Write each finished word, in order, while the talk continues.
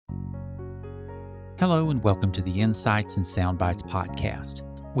Hello and welcome to the Insights and Soundbites podcast,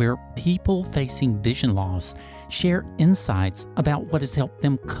 where people facing vision loss share insights about what has helped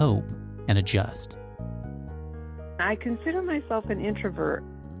them cope and adjust. I consider myself an introvert,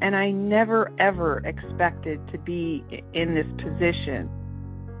 and I never, ever expected to be in this position.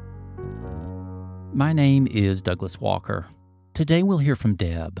 My name is Douglas Walker. Today we'll hear from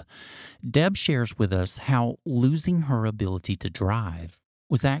Deb. Deb shares with us how losing her ability to drive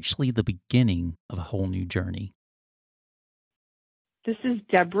was actually the beginning of a whole new journey. This is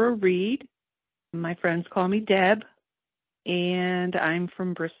Deborah Reed. My friends call me Deb, and I'm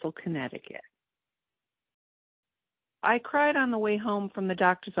from Bristol, Connecticut. I cried on the way home from the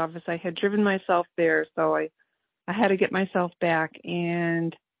doctor's office. I had driven myself there, so I had to get myself back.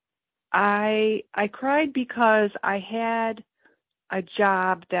 And I cried because I had a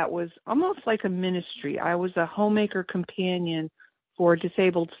job that was almost like a ministry. I was a homemaker companion for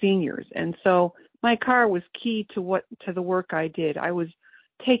disabled seniors. And so my car was key to the work I did. I was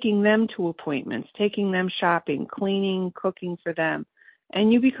taking them to appointments, taking them shopping, cleaning, cooking for them.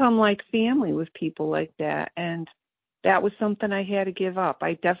 And you become like family with people like that. And that was something I had to give up.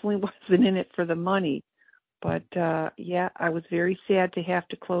 I definitely wasn't in it for the money. But, I was very sad to have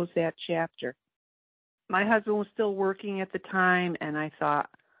to close that chapter. My husband was still working at the time, and I thought,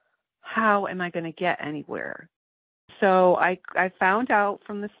 how am I going to get anywhere? So I found out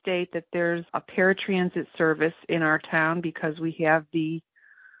from the state that there's a paratransit service in our town because we have the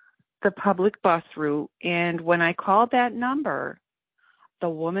public bus route. And when I called that number, the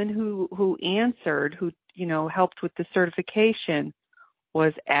woman who answered, who helped with the certification,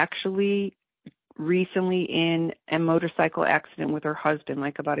 was actually recently in a motorcycle accident with her husband,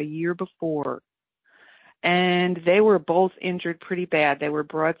 like about a year before. And they were both injured pretty bad. They were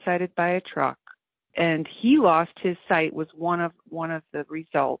broadsided by a truck. And he lost his sight was one of the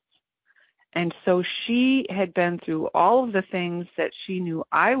results. And so she had been through all of the things that she knew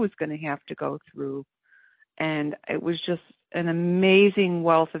I was going to have to go through. And it was just an amazing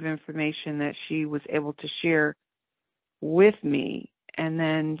wealth of information that she was able to share with me. And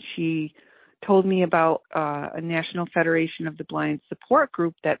then she told me about a National Federation of the Blind support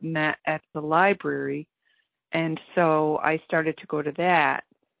group that met at the library. And so I started to go to that.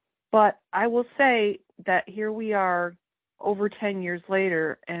 But I will say that here we are over 10 years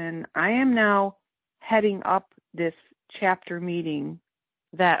later, and I am now heading up this chapter meeting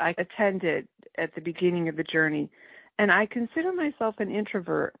that I attended at the beginning of the journey. And I consider myself an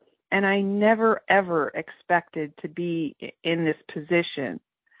introvert, and I never, ever expected to be in this position.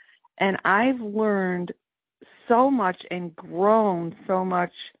 And I've learned so much and grown so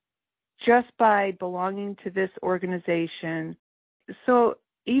much just by belonging to this organization. So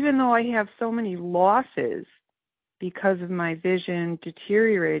even though I have so many losses because of my vision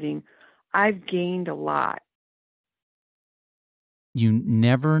deteriorating, I've gained a lot. You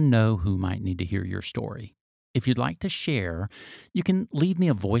never know who might need to hear your story. If you'd like to share, you can leave me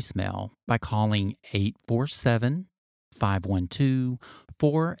a voicemail by calling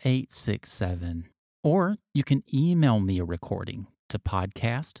 847-512-4867, or you can email me a recording to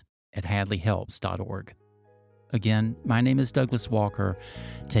podcast@hadleyhelps.org. Again, my name is Douglas Walker.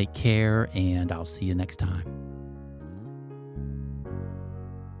 Take care, and I'll see you next time.